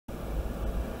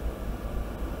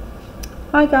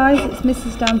Hi guys, it's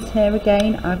Mrs. Dance here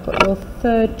again. I've got your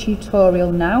third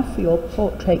tutorial now for your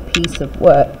portrait piece of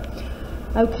work.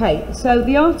 Okay, so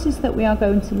the artist that we are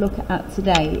going to look at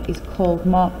today is called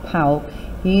Mark Powell.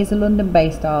 He is a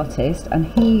London-based artist and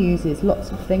he uses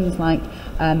lots of things like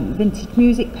vintage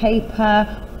music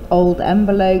paper, old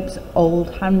envelopes,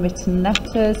 old handwritten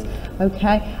letters.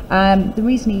 Okay, the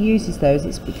reason he uses those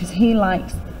is because he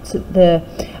likes the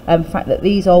fact that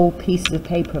these old pieces of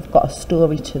paper have got a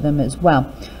story to them as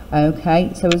well.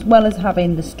 Okay, so as well as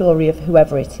having the story of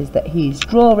whoever it is that he's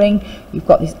drawing, you've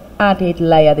got this added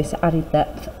layer, this added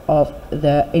depth of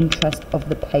the interest of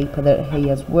the paper that he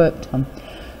has worked on.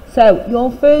 So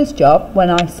your first job, when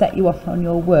I set you off on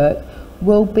your work,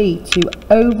 will be to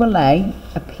overlay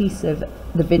a piece of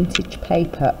the vintage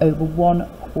paper over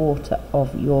 1/4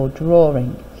 of your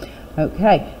drawing.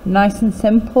 Okay, nice and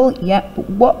simple. Yeah, but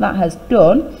what that has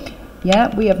done,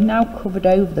 yeah, we have now covered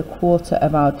over the 1/4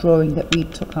 of our drawing that we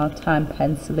took our time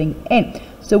penciling in.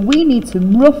 So we need to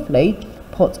roughly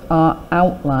put our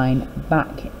outline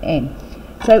back in.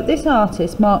 So this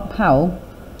artist, Mark Powell,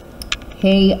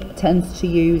 he tends to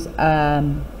use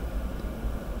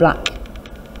black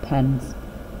pens,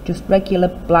 just regular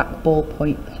black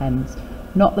ballpoint pens,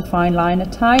 not the fine liner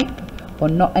type or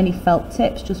not any felt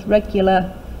tips, just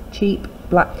regular cheap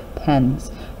black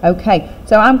pens. Okay,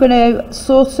 so I'm going to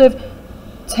sort of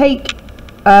take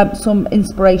some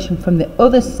inspiration from the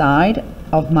other side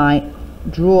of my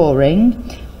drawing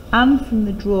and from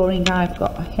the drawing I've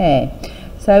got here.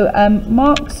 So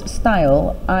Mark's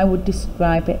style, I would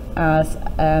describe it as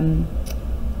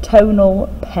tonal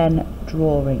pen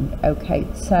drawing. Okay,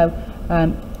 so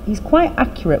he's quite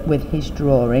accurate with his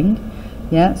drawing.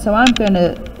 Yeah, so I'm going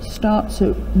to start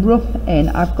to rough in.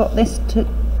 I've got this to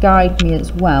guide me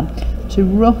as well, to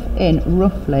rough in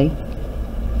roughly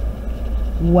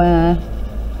where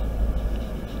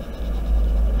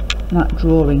that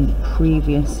drawing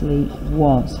previously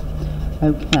was.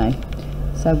 Okay,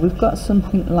 so we've got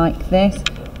something like this.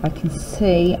 I can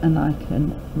see and I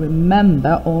can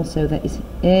remember also that his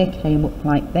ear came up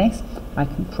like this. I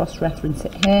can cross-reference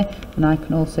it here and I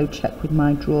can also check with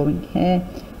my drawing here.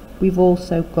 We've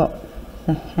also got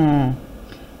the hair.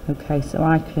 Okay, so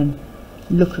I can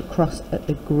look across at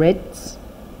the grids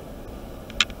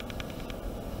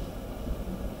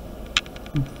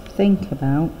and think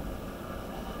about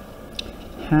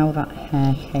how that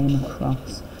hair came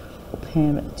across. Up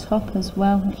here at the top as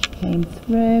well, it came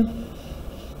through,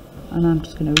 and I'm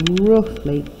just going to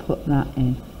roughly put that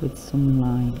in with some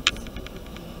lines.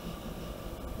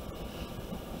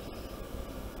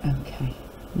 Okay,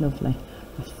 lovely.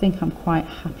 I think I'm quite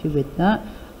happy with that.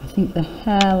 I think the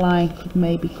hairline could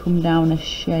maybe come down a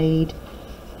shade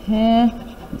here.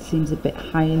 It seems a bit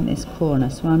high in this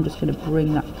corner, so I'm just going to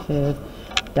bring that curve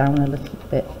down a little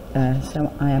bit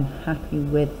so I am happy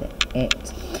with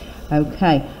it.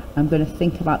 Okay, I'm going to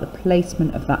think about the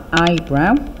placement of that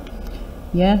eyebrow.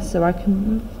 Yeah, so I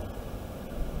can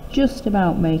just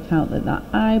about make out that that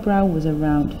eyebrow was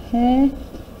around here.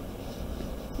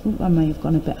 Ooh, I may have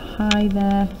gone a bit high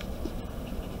there.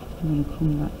 I'm going to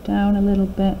come back down a little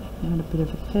bit, add a bit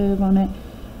of a curve on it,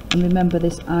 and remember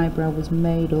this eyebrow was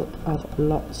made up of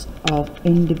lots of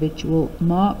individual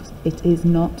marks. It is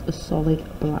not a solid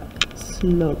black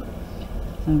slug.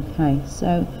 Okay,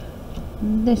 so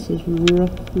this is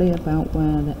roughly about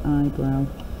where the eyebrow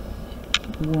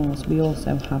was. We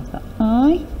also have the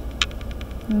eye.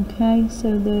 Okay, so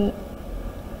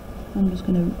I'm just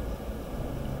going to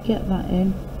get that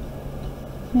in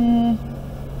here.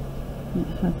 It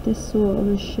had this sort of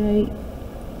a shape.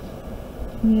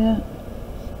 Yeah.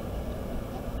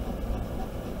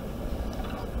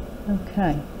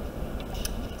 Okay.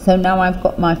 So now I've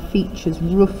got my features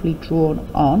roughly drawn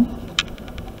on.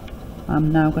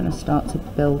 I'm now going to start to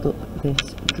build up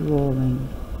this drawing.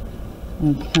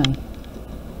 Okay.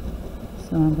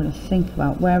 So I'm going to think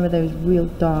about where are those real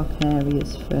dark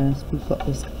areas first. We've got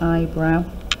this eyebrow.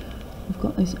 We've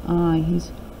got this eye.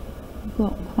 He's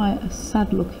got quite a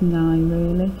sad looking eye,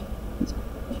 really.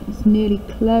 It's nearly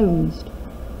closed.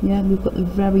 Yeah, we've got the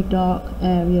very dark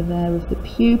area there of the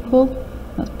pupil.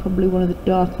 That's probably one of the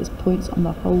darkest points on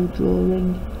the whole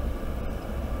drawing.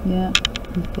 Yeah,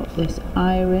 we've got this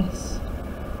iris.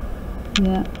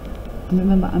 Yeah, and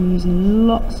remember I'm using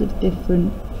lots of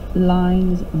different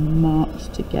lines and marks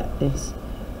to get this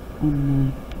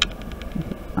on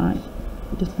there.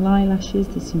 Just eyelashes,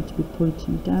 they seem to be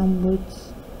pointing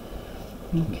downwards.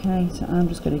 Okay, so I'm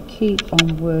just going to keep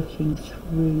on working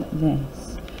through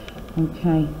this.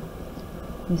 Okay,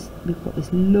 we've got this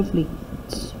lovely,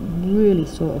 really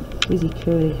sort of frizzy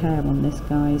curly hair on this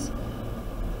guy's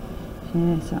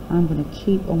Yeah, so I'm going to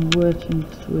keep on working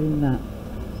through that.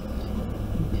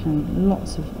 Okay,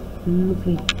 lots of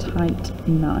lovely tight,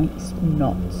 nice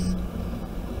knots.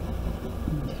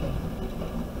 Okay.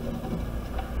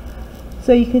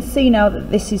 So you can see now that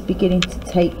this is beginning to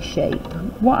take shape.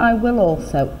 What I will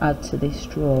also add to this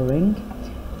drawing,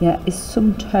 yeah, is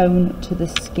some tone to the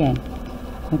skin.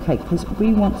 Okay, because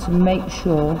we want to make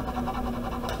sure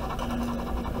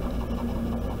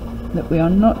that we are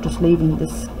not just leaving the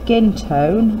skin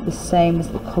tone the same as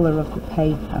the colour of the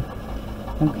paper.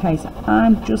 Okay, so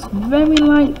I'm just very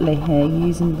lightly here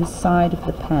using the side of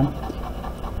the pen.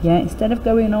 Yeah, instead of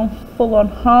going on full on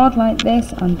hard like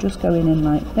this, I'm just going in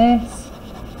like this,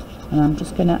 and I'm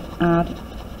just going to add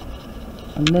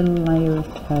a little layer of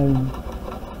tone.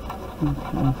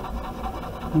 Okay,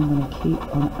 I'm going to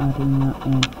keep on adding that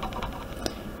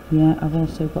in. Yeah, I've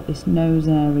also got this nose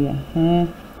area here.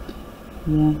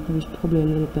 Yeah, there is probably a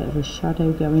little bit of a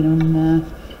shadow going on there.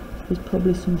 There's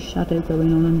probably some shadow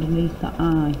going on underneath the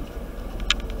eye.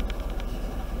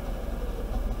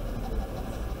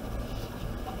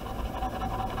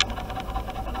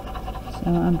 So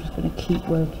I'm just going to keep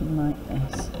working like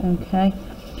this, okay?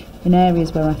 In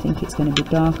areas where I think it's going to be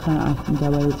darker, I can go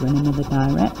over in another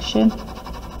direction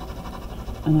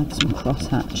and add some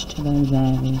crosshatch to those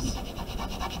areas.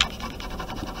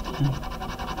 Okay.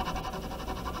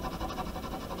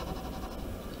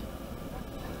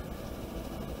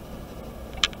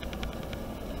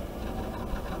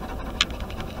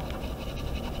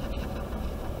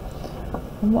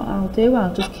 And what I'll do,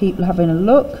 I'll just keep having a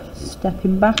look,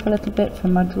 stepping back a little bit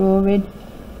from my drawing,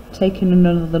 taking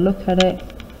another look at it.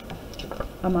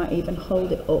 I might even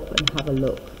hold it up and have a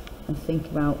look and think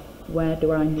about where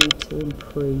do I need to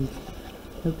improve.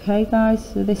 Okay guys,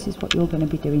 so this is what you're going to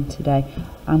be doing today.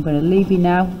 I'm going to leave you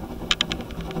now.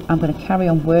 I'm going to carry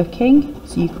on working,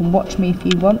 so you can watch me if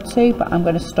you want to, but I'm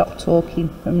going to stop talking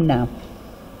from now.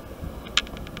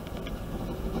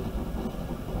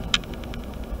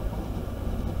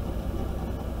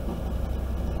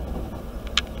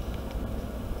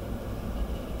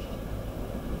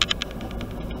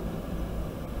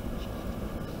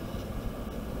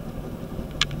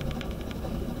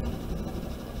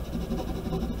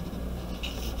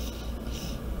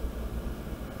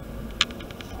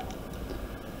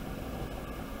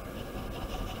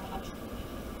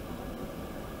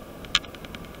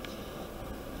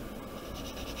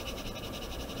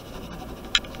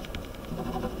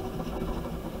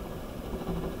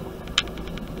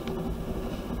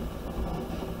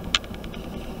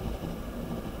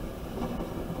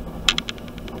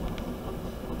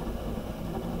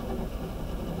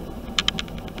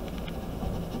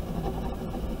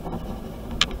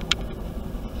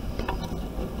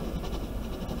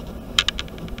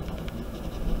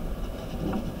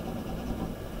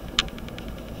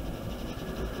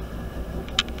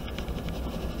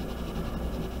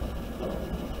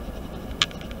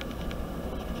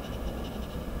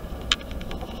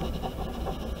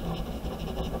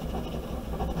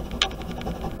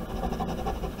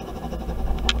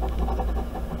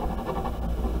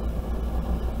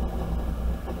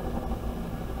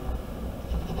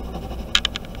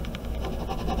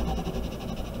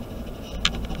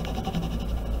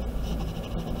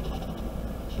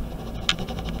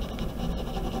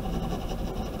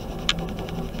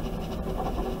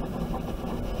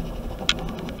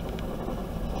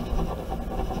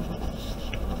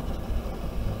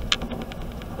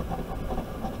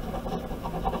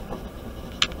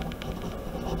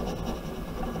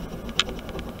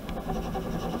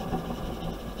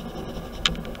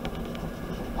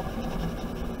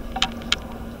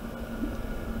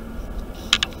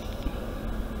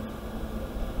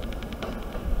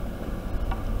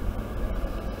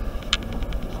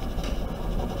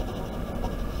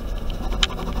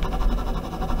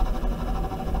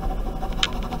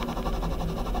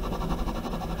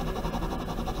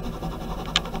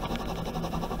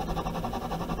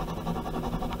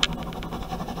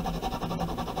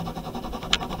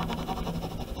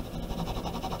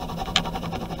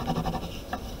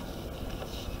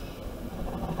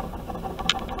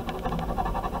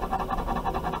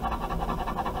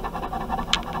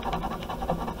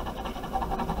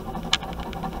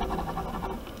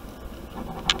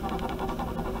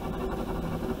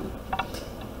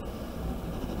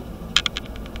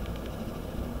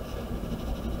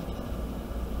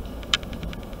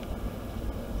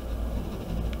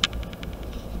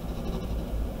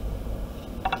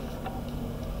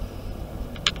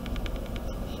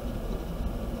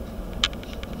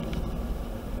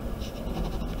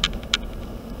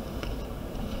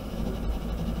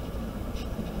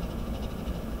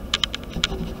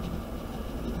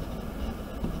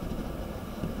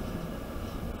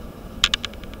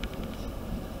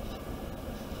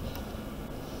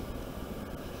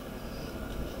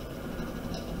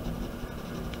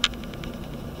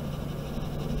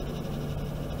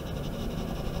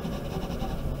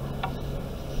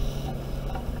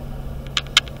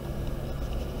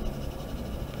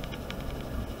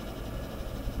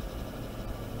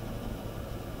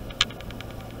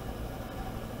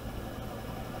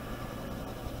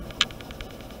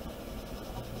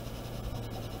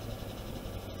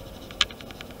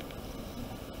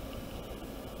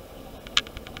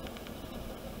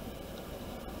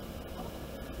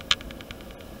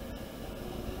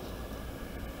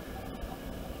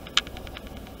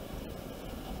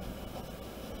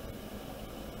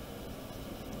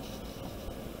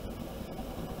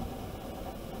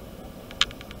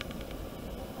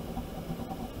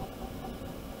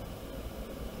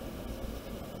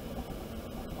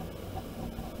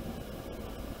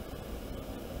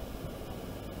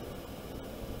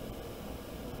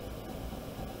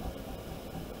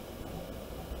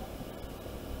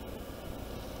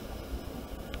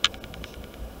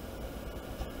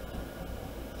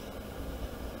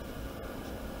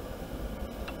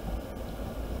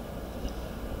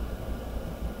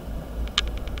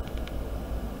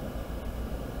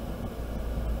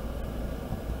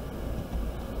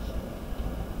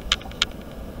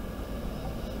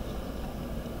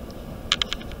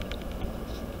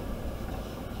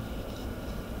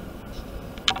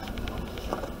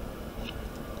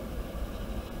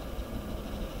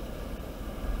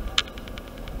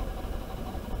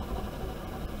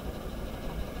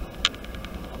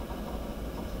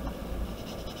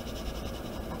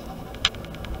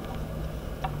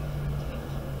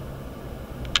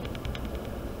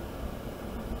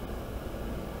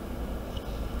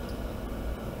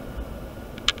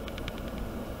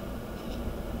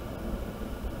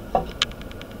 Bye.